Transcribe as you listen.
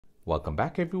Welcome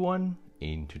back everyone.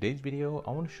 In today's video,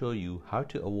 I want to show you how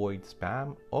to avoid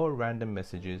spam or random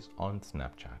messages on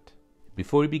Snapchat.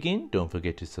 Before we begin, don't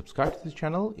forget to subscribe to the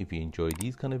channel if you enjoy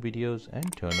these kind of videos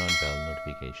and turn on bell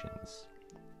notifications.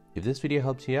 If this video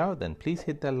helps you out, then please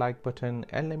hit that like button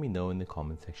and let me know in the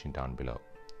comment section down below.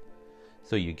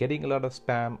 So you're getting a lot of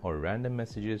spam or random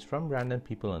messages from random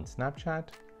people on Snapchat,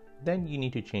 then you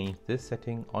need to change this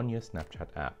setting on your Snapchat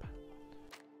app.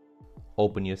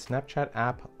 Open your Snapchat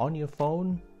app on your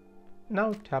phone.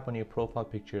 Now tap on your profile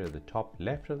picture at the top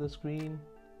left of the screen.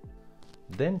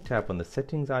 Then tap on the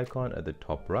settings icon at the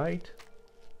top right.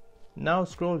 Now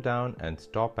scroll down and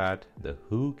stop at the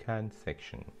Who Can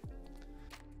section.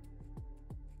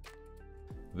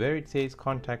 Where it says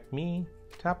Contact Me,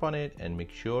 tap on it and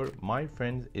make sure My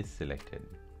Friends is selected.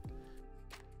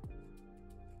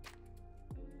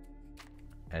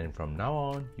 And from now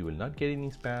on, you will not get any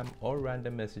spam or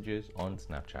random messages on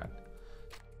Snapchat.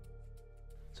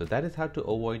 So that is how to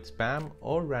avoid spam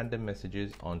or random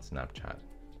messages on Snapchat.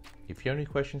 If you have any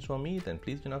questions for me, then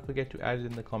please do not forget to add it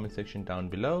in the comment section down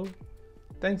below.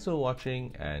 Thanks for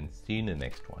watching and see you in the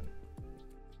next one.